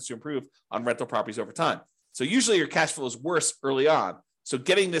flow tends to improve on rental properties over time. So usually your cash flow is worse early on. So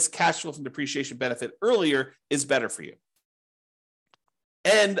getting this cash flow from depreciation benefit earlier is better for you.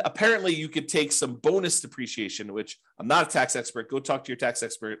 And apparently you could take some bonus depreciation, which I'm not a tax expert. Go talk to your tax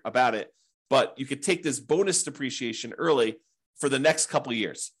expert about it. But you could take this bonus depreciation early for the next couple of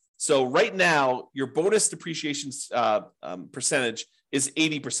years. So right now, your bonus depreciation percentage is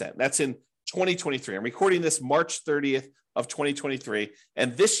 80%. That's in 2023. I'm recording this March 30th of 2023.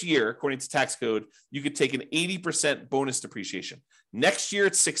 And this year, according to tax code, you could take an 80% bonus depreciation. Next year,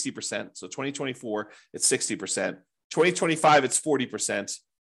 it's 60%. So 2024, it's 60%. 2025, it's 40%.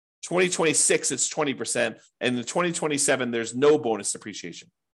 2026, it's 20%. And in 2027, there's no bonus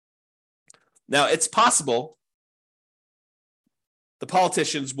depreciation. Now, it's possible the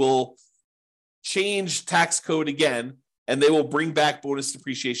politicians will change tax code again, and they will bring back bonus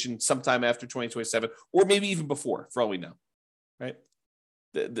depreciation sometime after 2027, or maybe even before, for all we know, right?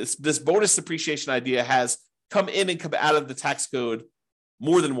 This bonus depreciation idea has come in and come out of the tax code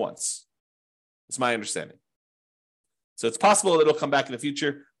more than once. It's my understanding. So it's possible that it'll come back in the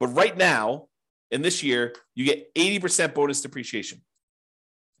future, but right now, in this year, you get 80% bonus depreciation.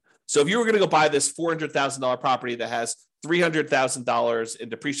 So if you were going to go buy this $400,000 property that has $300,000 in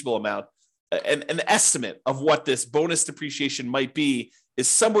depreciable amount, an estimate of what this bonus depreciation might be is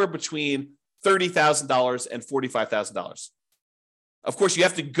somewhere between $30,000 and $45,000. Of course, you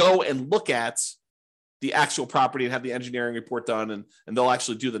have to go and look at the actual property and have the engineering report done, and they'll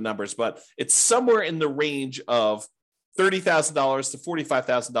actually do the numbers. But it's somewhere in the range of $30,000 to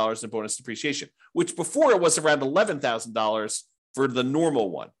 $45,000 in bonus depreciation, which before it was around $11,000 for the normal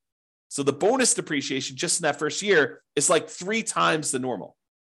one. So the bonus depreciation just in that first year is like 3 times the normal.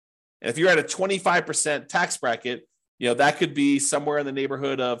 And if you're at a 25% tax bracket, that could be somewhere in the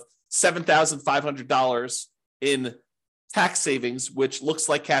neighborhood of $7,500 in tax savings, which looks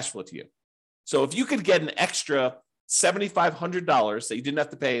like cash flow to you. So if you could get an extra $7,500 that you didn't have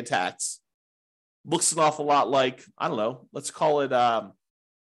to pay in tax, looks an awful lot like, I don't know, let's call it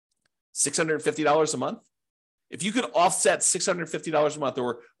 $650 a month. If you could offset $650 a month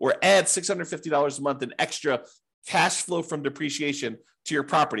or add $650 a month in extra cash flow from depreciation to your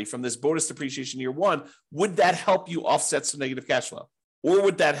property from this bonus depreciation year one, would that help you offset some negative cash flow? Or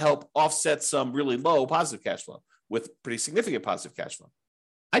would that help offset some really low positive cash flow with pretty significant positive cash flow?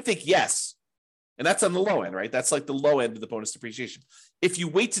 I think yes. And that's on the low end, right? That's like the low end of the bonus depreciation. If you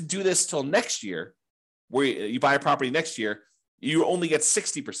wait to do this till next year, where you buy a property next year, you only get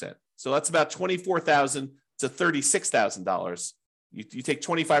 60%. So that's about $24,000 to $36,000. You take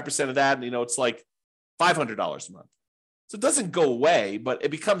 25% of that, and it's like $500 a month. So it doesn't go away, but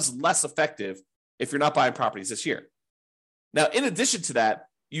it becomes less effective if you're not buying properties this year. Now, in addition to that,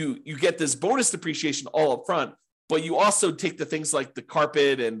 you get this bonus depreciation all up front, but you also take the things like the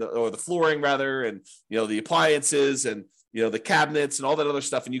carpet or the flooring rather, and the appliances and the cabinets and all that other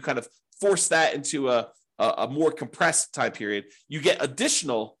stuff, and you kind of force that into a more compressed time period. You get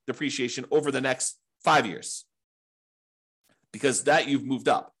additional depreciation over the next 5 years because that you've moved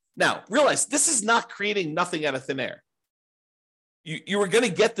up. Now, realize this is not creating nothing out of thin air. You were going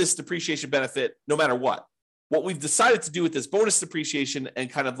to get this depreciation benefit no matter what. What we've decided to do with this bonus depreciation and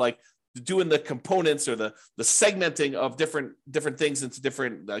kind of like doing the components or the segmenting of different things into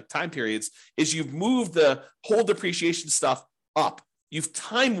different time periods is you've moved the whole depreciation stuff up. You've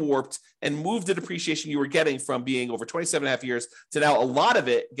time warped and moved the depreciation you were getting from being over 27 and a half years to now a lot of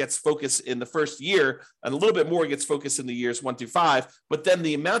it gets focused in the first year and a little bit more gets focused in the years 1 through 5. But then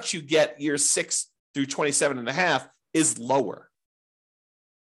the amount you get years 6 through 27 and a half is lower.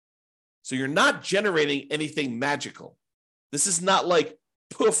 So you're not generating anything magical. This is not like,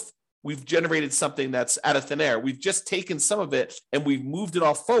 poof, we've generated something that's out of thin air. We've just taken some of it and we've moved it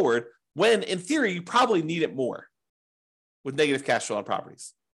all forward when, in theory, you probably need it more with negative cash flow on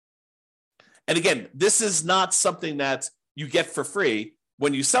properties. And again, this is not something that you get for free.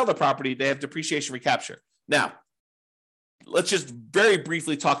 When you sell the property, they have depreciation recapture. Now, let's just very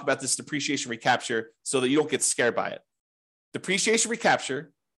briefly talk about this depreciation recapture so that you don't get scared by it. Depreciation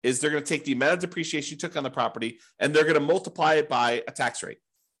recapture is they're going to take the amount of depreciation you took on the property and they're going to multiply it by a tax rate.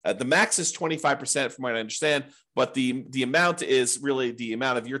 The max is 25% from what I understand, but the amount is really the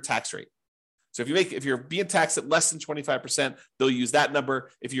amount of your tax rate. So if you're being taxed at less than 25%, they'll use that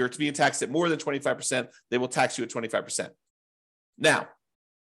number. If you're being taxed at more than 25%, they will tax you at 25%. Now,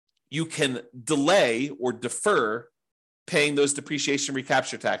 you can delay or defer paying those depreciation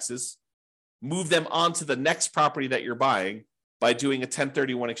recapture taxes, move them onto the next property that you're buying by doing a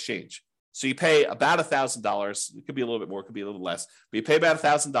 1031 exchange. So you pay about $1,000. It could be a little bit more, it could be a little less, but you pay about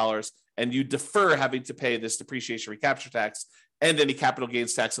 $1,000 and you defer having to pay this depreciation recapture tax and any capital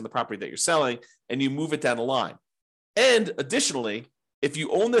gains tax on the property that you're selling, and you move it down the line. And additionally, if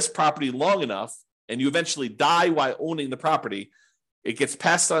you own this property long enough and you eventually die while owning the property, it gets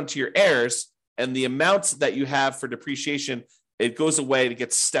passed on to your heirs, and the amounts that you have for depreciation, it goes away and it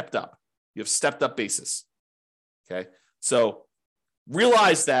gets stepped up. You have stepped up basis. Okay. So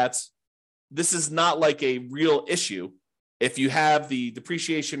realize that this is not like a real issue. If you have the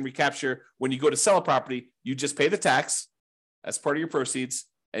depreciation recapture, when you go to sell a property, you just pay the tax as part of your proceeds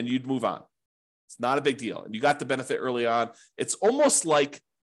and you'd move on. It's not a big deal. And you got the benefit early on. It's almost like,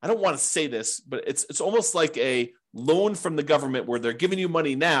 I don't want to say this, but it's almost like a loan from the government where they're giving you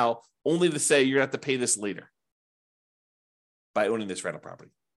money now only to say you're going to have to pay this later by owning this rental property.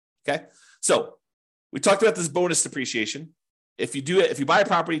 Okay. So we talked about this bonus depreciation. If you buy a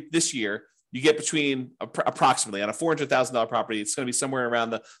property this year, you get between approximately on a $400,000 property, it's going to be somewhere around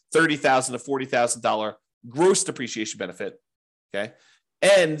the $30,000 to $40,000 gross depreciation benefit. Okay.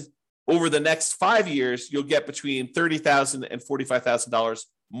 And over the next 5 years, you'll get between $30,000 and $45,000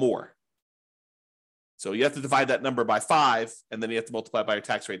 more. So you have to divide that number by 5, and then you have to multiply by your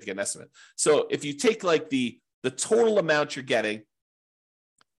tax rate to get an estimate. So if you take like the total amount you're getting,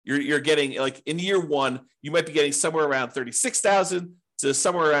 you're getting like in year one, you might be getting somewhere around $36,000 to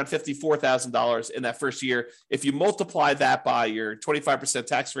somewhere around $54,000 in that first year. If you multiply that by your 25%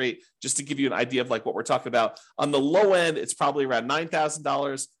 tax rate, just to give you an idea of like what we're talking about, on the low end, it's probably around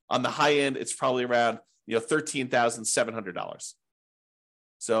 $9,000. On the high end, it's probably around $13,700.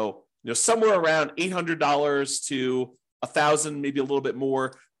 So somewhere around $800 to $1,000, maybe a little bit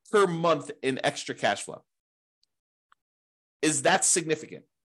more per month in extra cash flow. Is that significant?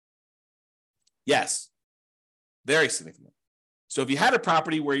 Yes, very significant. So if you had a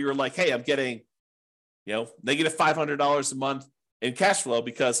property where you were like, hey, I'm getting, negative $500 a month in cash flow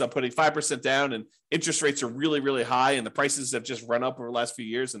because I'm putting 5% down and interest rates are really, really high and the prices have just run up over the last few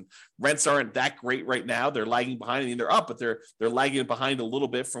years and rents aren't that great right now. They're lagging behind. I mean, they're up, but they're lagging behind a little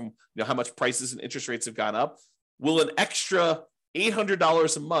bit from how much prices and interest rates have gone up. Will an extra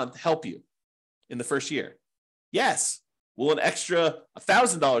 $800 a month help you in the first year? Yes. Will an extra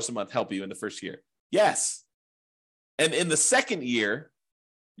 $1,000 a month help you in the first year? Yes. And in the second year,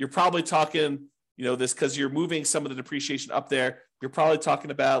 you're probably talking, this because you're moving some of the depreciation up there. You're probably talking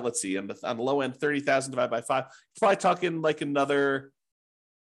about, let's see, on the low end, 30,000 divided by 5. You're probably talking like another,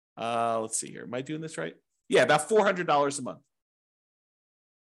 let's see here. Am I doing this right? Yeah, about $400 a month.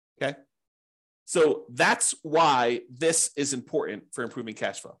 Okay. So that's why this is important for improving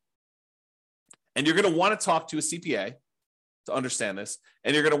cash flow. And you're going to want to talk to a CPA to understand this.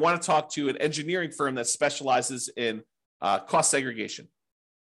 And you're going to want to talk to an engineering firm that specializes in cost segregation.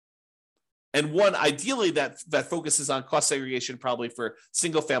 And one ideally that focuses on cost segregation probably for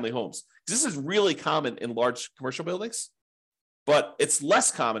single family homes. This is really common in large commercial buildings, but it's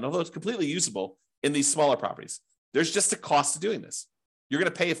less common, although it's completely usable, in these smaller properties. There's just a cost to doing this. You're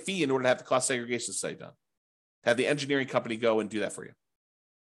going to pay a fee in order to have the cost segregation study done. Have the engineering company go and do that for you.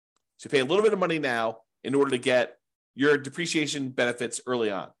 So you pay a little bit of money now in order to get your depreciation benefits early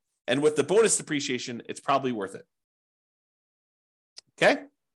on. And with the bonus depreciation, it's probably worth it. Okay?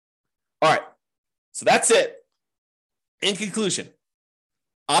 All right. So that's it. In conclusion,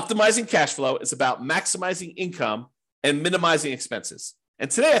 optimizing cash flow is about maximizing income and minimizing expenses. And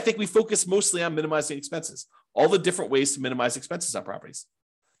today, I think we focus mostly on minimizing expenses, all the different ways to minimize expenses on properties.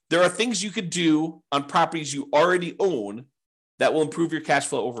 There are things you could do on properties you already own that will improve your cash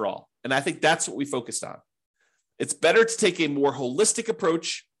flow overall. And I think that's what we focused on. It's better to take a more holistic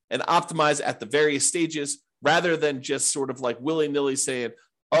approach and optimize at the various stages rather than just sort of like willy-nilly saying,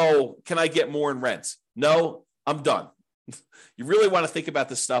 oh, can I get more in rent? No, I'm done. You really want to think about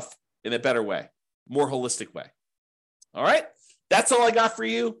this stuff in a better way, more holistic way. All right. That's all I got for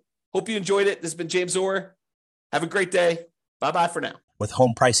you. Hope you enjoyed it. This has been James Orr. Have a great day. Bye-bye for now. With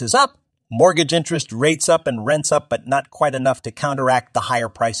home prices up, mortgage interest rates up, and rents up, but not quite enough to counteract the higher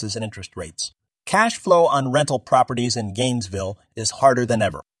prices and interest rates. Cash flow on rental properties in Gainesville is harder than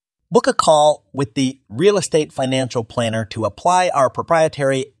ever. Book a call with the Real Estate Financial Planner to apply our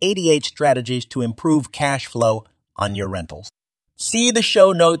proprietary 88 strategies to improve cash flow on your rentals. See the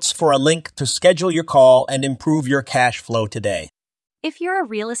show notes for a link to schedule your call and improve your cash flow today. If you're a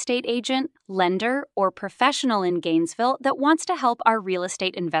real estate agent, lender, or professional in Gainesville that wants to help our real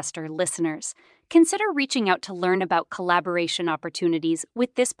estate investor listeners, consider reaching out to learn about collaboration opportunities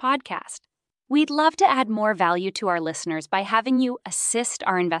with this podcast. We'd love to add more value to our listeners by having you assist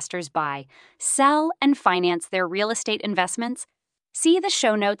our investors buy, sell, and finance their real estate investments. See the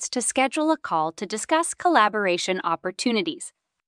show notes to schedule a call to discuss collaboration opportunities.